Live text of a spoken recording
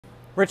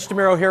Rich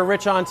DeMiro here,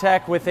 Rich on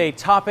Tech, with a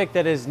topic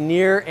that is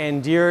near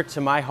and dear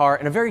to my heart,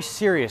 and a very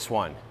serious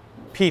one: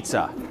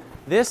 pizza.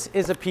 This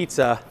is a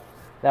pizza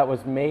that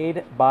was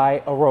made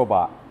by a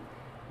robot.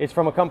 It's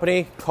from a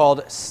company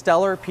called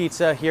Stellar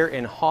Pizza here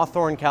in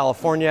Hawthorne,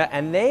 California,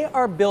 and they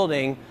are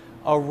building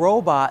a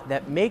robot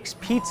that makes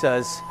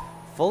pizzas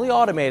fully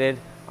automated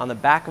on the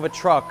back of a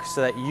truck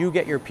so that you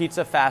get your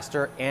pizza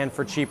faster and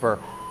for cheaper.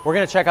 We're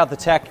gonna check out the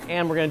tech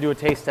and we're gonna do a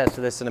taste test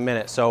of this in a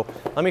minute. So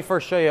let me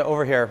first show you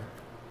over here.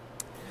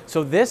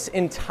 So this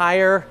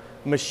entire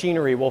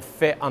machinery will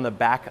fit on the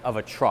back of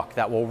a truck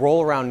that will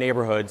roll around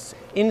neighborhoods.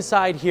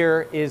 Inside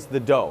here is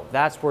the dough.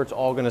 That's where it's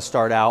all gonna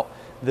start out.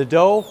 The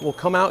dough will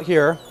come out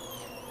here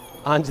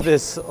onto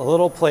this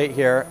little plate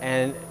here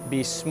and be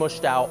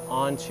smushed out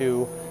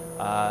onto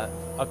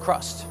a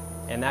crust.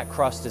 And that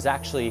crust is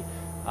actually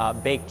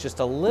baked just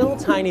a little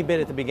tiny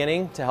bit at the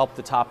beginning to help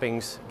the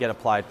toppings get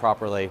applied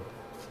properly.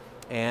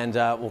 And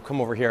we'll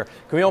come over here.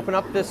 Can we open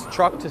up this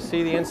truck to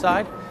see the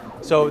inside?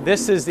 So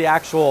this is the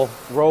actual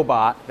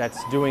robot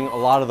that's doing a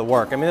lot of the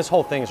work. I mean, this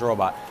whole thing is a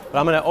robot. But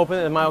I'm gonna open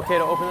it. Am I okay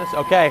to open this?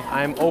 Okay,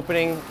 I'm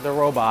opening the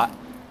robot.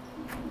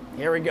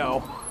 Here we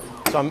go.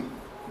 So I'm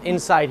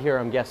inside here,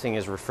 I'm guessing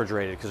is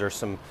refrigerated because there's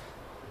some,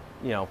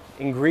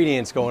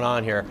 ingredients going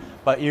on here.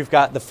 But you've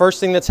got the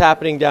first thing that's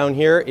happening down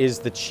here is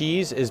the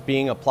cheese is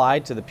being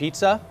applied to the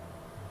pizza.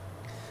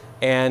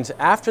 And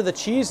after the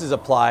cheese is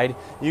applied,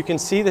 you can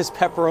see this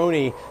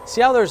pepperoni.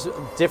 See how there's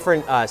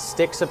different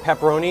sticks of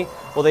pepperoni?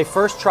 Well, they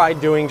first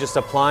tried doing just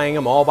applying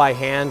them all by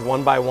hand,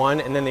 one by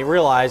one, and then they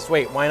realized,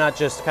 wait, why not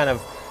just kind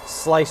of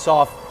slice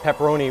off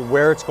pepperoni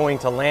where it's going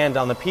to land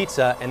on the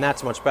pizza, and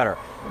that's much better.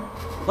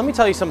 Let me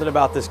tell you something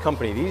about this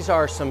company. These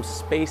are some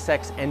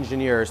SpaceX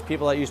engineers,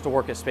 people that used to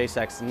work at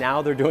SpaceX.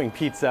 Now they're doing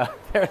pizza.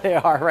 There they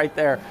are right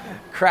there,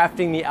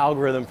 crafting the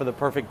algorithm for the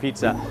perfect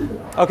pizza.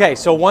 Okay,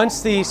 so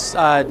once the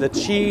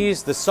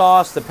cheese, the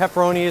sauce, the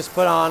pepperoni is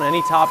put on,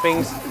 any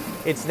toppings,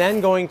 it's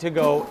then going to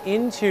go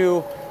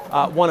into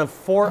one of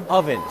 4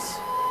 ovens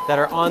that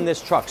are on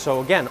this truck.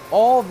 So again,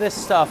 all this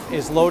stuff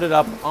is loaded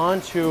up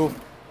onto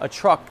a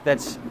truck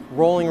that's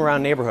rolling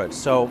around neighborhoods.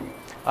 So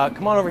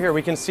come on over here,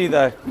 we can see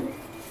the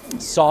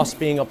sauce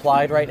being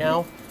applied right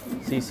now.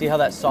 So you see how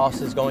that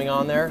sauce is going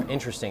on there?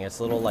 Interesting, it's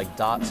little like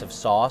dots of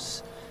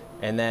sauce.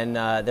 And then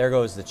there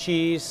goes the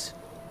cheese.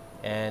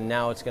 And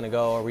now it's gonna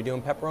go, are we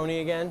doing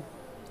pepperoni again?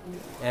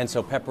 And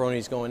so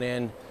pepperoni's going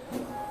in.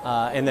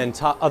 And then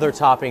other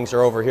toppings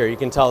are over here. You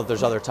can tell that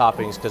there's other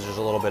toppings because there's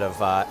a little bit of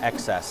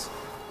excess.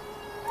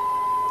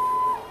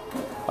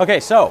 Okay,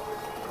 so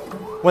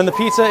when the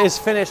pizza is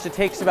finished, it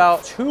takes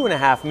about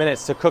 2.5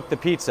 minutes to cook the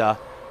pizza.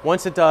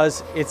 Once it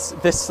does,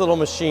 this little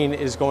machine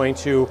is going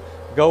to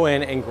go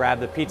in and grab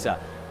the pizza.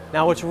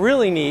 Now what's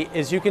really neat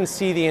is you can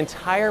see the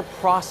entire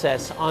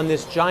process on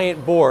this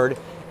giant board.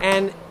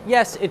 And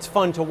yes, it's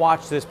fun to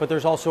watch this, but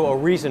there's also a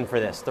reason for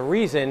this. The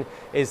reason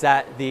is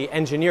that the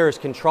engineers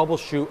can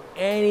troubleshoot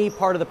any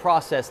part of the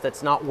process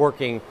that's not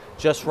working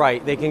just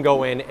right. They can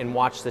go in and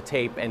watch the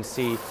tape and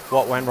see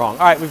what went wrong.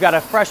 All right, we've got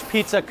a fresh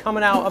pizza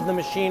coming out of the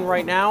machine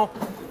right now.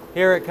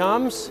 Here it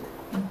comes.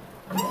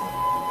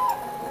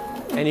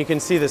 And you can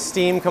see the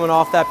steam coming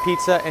off that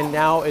pizza, and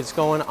now it's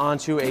going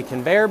onto a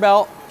conveyor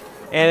belt,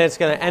 and it's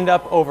gonna end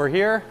up over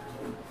here.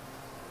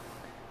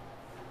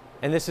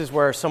 And this is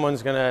where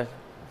someone's gonna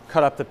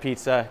cut up the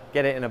pizza,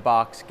 get it in a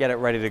box, get it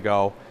ready to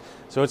go.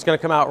 So it's gonna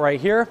come out right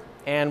here,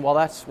 and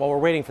while we're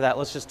waiting for that,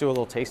 let's just do a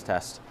little taste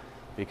test,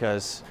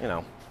 because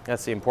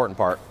that's the important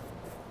part.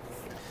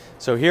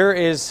 So here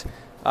is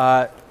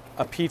a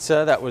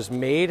pizza that was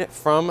made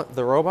from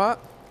the robot.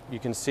 You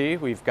can see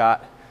we've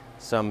got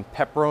some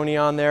pepperoni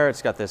on there.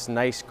 It's got this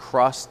nice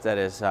crust that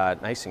is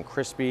nice and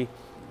crispy.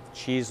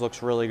 Cheese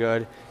looks really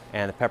good,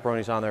 and the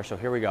pepperoni's on there. So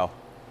here we go.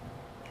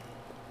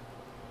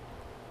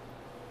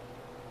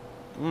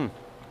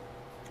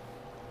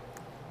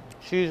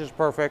 Cheese is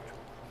perfect,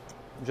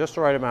 just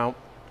the right amount.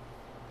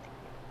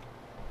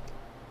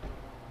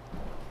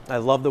 I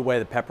love the way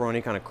the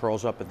pepperoni kind of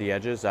curls up at the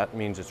edges. That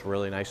means it's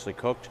really nicely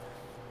cooked.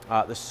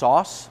 The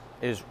sauce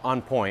is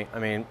on point. I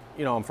mean,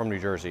 I'm from New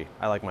Jersey.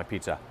 I like my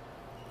pizza.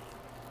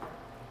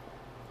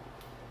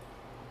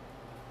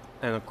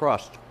 And the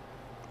crust.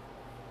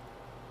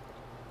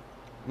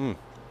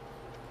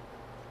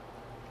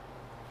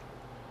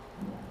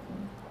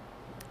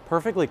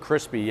 Perfectly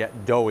crispy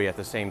yet doughy at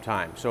the same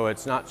time. So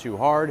it's not too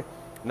hard,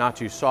 not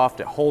too soft.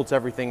 It holds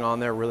everything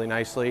on there really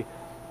nicely.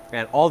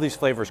 And all these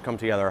flavors come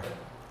together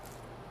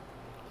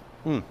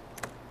in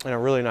a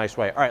really nice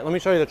way. All right, let me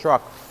show you the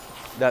truck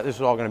that this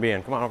is all gonna be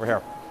in. Come on over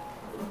here.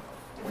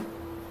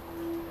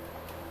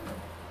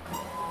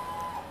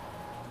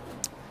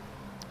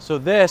 So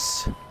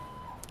this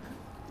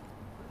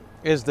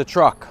is the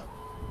truck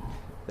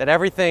that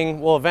everything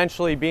will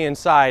eventually be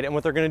inside, and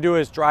what they're going to do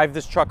is drive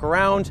this truck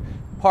around,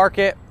 park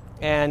it,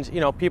 and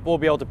people will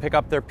be able to pick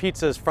up their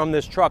pizzas from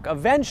this truck.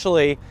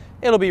 Eventually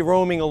it'll be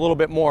roaming a little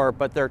bit more,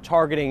 but they're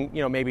targeting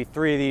maybe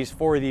 3 of these,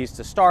 4 of these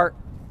to start,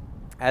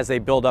 as they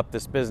build up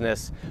this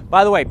business.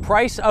 By the way,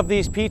 price of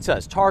these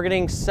pizzas,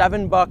 targeting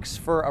 $7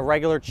 for a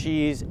regular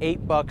cheese,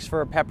 $8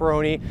 for a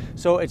pepperoni.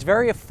 So it's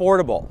very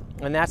affordable.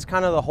 And that's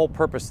kind of the whole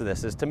purpose of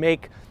this, is to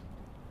make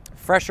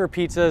fresher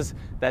pizzas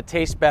that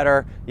taste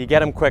better, you get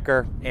them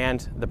quicker,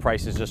 and the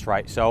price is just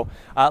right. So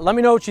let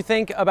me know what you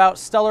think about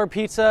Stellar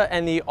Pizza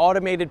and the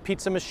automated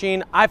pizza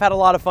machine. I've had a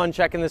lot of fun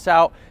checking this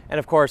out. And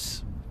of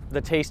course,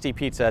 the tasty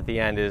pizza at the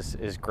end is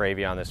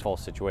gravy on this whole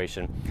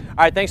situation.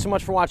 All right, thanks so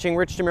much for watching.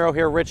 Rich DeMiro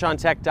here,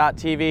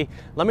 richontech.tv.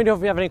 Let me know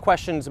if you have any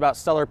questions about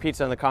Stellar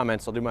Pizza in the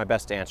comments. I'll do my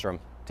best to answer them.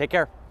 Take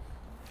care.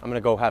 I'm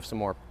gonna go have some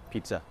more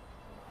pizza.